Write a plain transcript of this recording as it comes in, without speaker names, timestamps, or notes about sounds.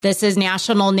This is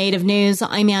National Native News.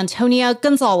 I'm Antonia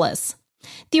Gonzalez.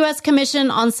 The U.S.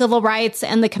 Commission on Civil Rights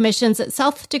and the Commission's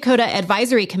South Dakota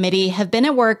Advisory Committee have been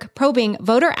at work probing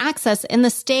voter access in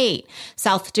the state.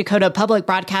 South Dakota Public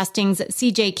Broadcasting's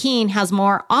C.J. Keene has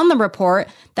more on the report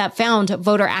that found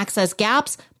voter access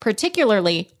gaps,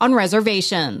 particularly on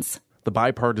reservations. The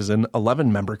bipartisan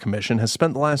 11-member commission has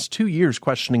spent the last 2 years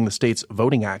questioning the state's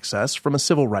voting access from a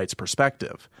civil rights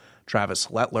perspective. Travis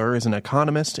Lettler is an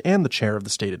economist and the chair of the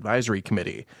State Advisory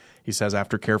Committee. He says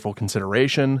after careful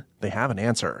consideration, they have an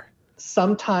answer.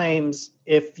 Sometimes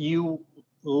if you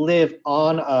live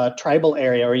on a tribal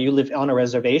area or you live on a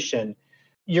reservation,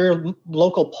 your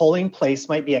local polling place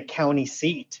might be a county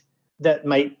seat that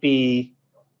might be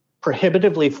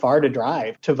prohibitively far to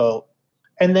drive to vote.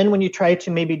 And then when you try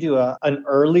to maybe do an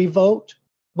early vote,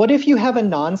 what if you have a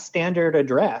non-standard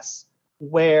address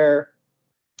where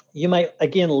you might,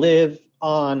 again, live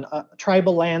on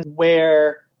tribal land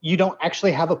where you don't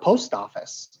actually have a post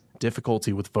office?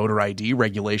 Difficulty with voter ID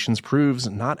regulations proves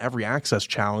not every access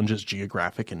challenge is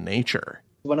geographic in nature.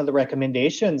 One of the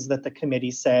recommendations that the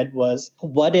committee said was,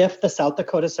 what if the South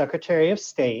Dakota Secretary of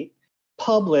State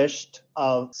published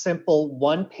a simple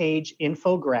one-page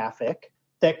infographic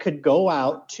that could go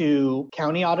out to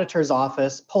county auditor's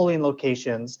office, polling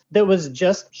locations, that was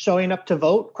just showing up to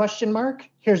vote, ?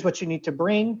 Here's what you need to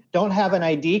bring. Don't have an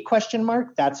ID ?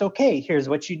 That's okay. Here's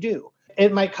what you do.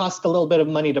 It might cost a little bit of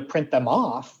money to print them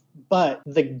off, but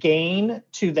the gain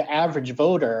to the average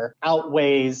voter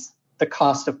outweighs the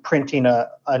cost of printing an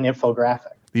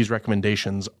infographic. These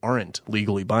recommendations aren't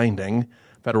legally binding.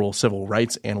 Federal civil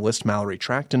rights analyst Mallory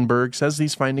Trachtenberg says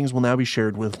these findings will now be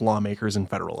shared with lawmakers and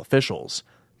federal officials.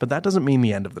 But that doesn't mean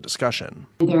the end of the discussion.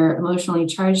 They're emotionally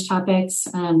charged topics.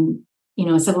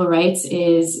 Civil rights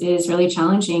is really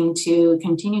challenging to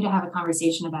continue to have a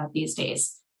conversation about these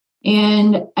days.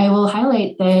 And I will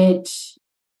highlight that,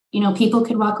 people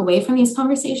could walk away from these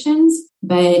conversations,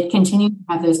 but continue to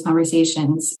have those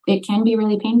conversations. It can be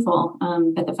really painful,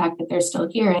 but the fact that they're still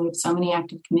here and so many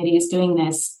active committees doing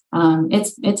this,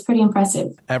 it's pretty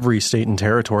impressive. Every state and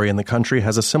territory in the country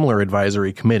has a similar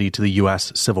advisory committee to the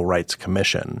U.S. Civil Rights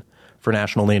Commission. For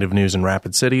National Native News in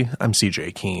Rapid City, I'm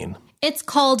C.J. Keene. It's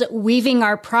called Weaving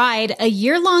Our Pride, a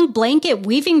year-long blanket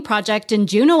weaving project in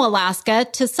Juneau, Alaska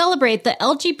to celebrate the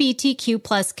LGBTQ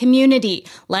plus community,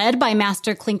 led by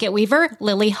master Tlingit weaver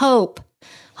Lily Hope.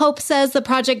 Hope says the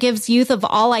project gives youth of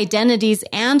all identities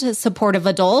and supportive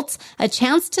adults a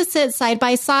chance to sit side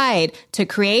by side to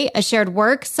create a shared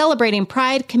work celebrating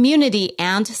pride, community,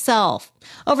 and self.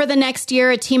 Over the next year,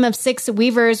 a team of 6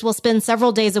 weavers will spend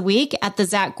several days a week at the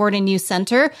Zach Gordon Youth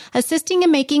Center, assisting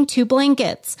in making 2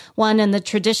 blankets, one in the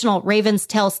traditional Raven's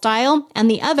Tail style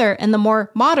and the other in the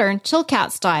more modern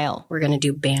Chilkat style. We're going to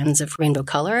do bands of rainbow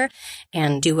color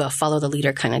and do a follow the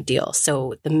leader kind of deal.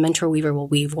 So the mentor weaver will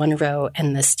weave one row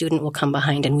and the student will come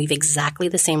behind and weave exactly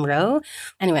the same row.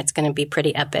 Anyway, it's going to be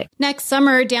pretty epic. Next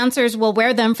summer, dancers will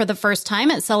wear them for the first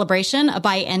time at Celebration, a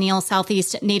biennial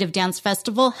Southeast Native Dance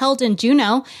Festival held in Juneau.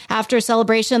 After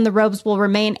Celebration, the robes will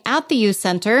remain at the youth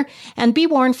center and be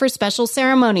worn for special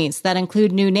ceremonies that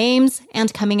include new names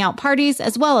and coming out parties,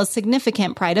 as well as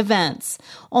significant pride events.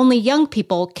 Only young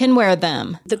people can wear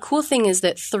them. The cool thing is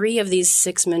that 3 of these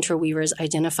 6 mentor weavers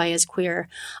identify as queer.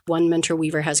 1 mentor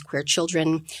weaver has queer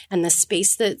children, and the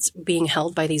space that's being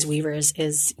held by these weavers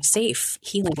is safe,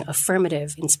 healing,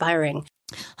 affirmative, inspiring.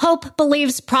 Hope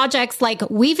believes projects like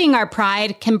Weaving Our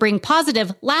Pride can bring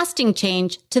positive, lasting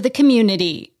change to the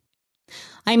community.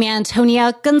 I'm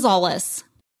Antonia Gonzalez.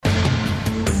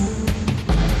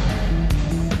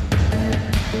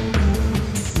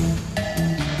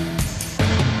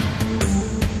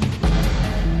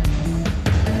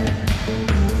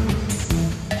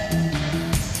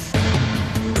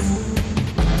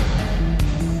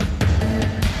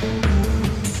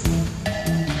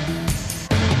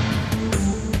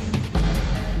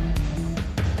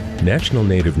 National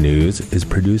Native News is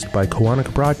produced by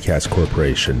Koahnic Broadcast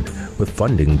Corporation with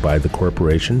funding by the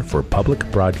Corporation for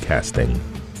Public Broadcasting.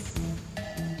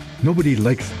 Nobody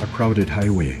likes a crowded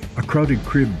highway. A crowded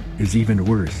crib is even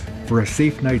worse. For a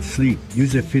safe night's sleep,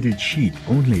 use a fitted sheet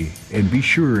only and be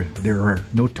sure there are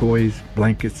no toys,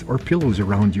 blankets, or pillows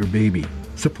around your baby.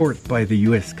 Support by the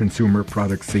U.S. Consumer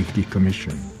Product Safety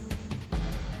Commission.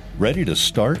 Ready to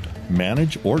start,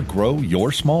 manage, or grow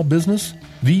your small business?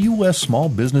 The U.S. Small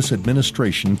Business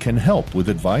Administration can help with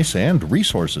advice and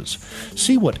resources.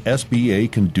 See what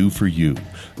SBA can do for you.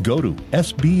 Go to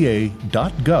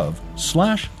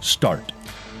sba.gov/start.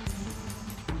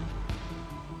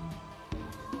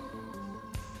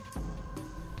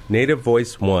 Native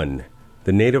Voice One,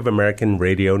 the Native American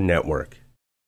Radio Network.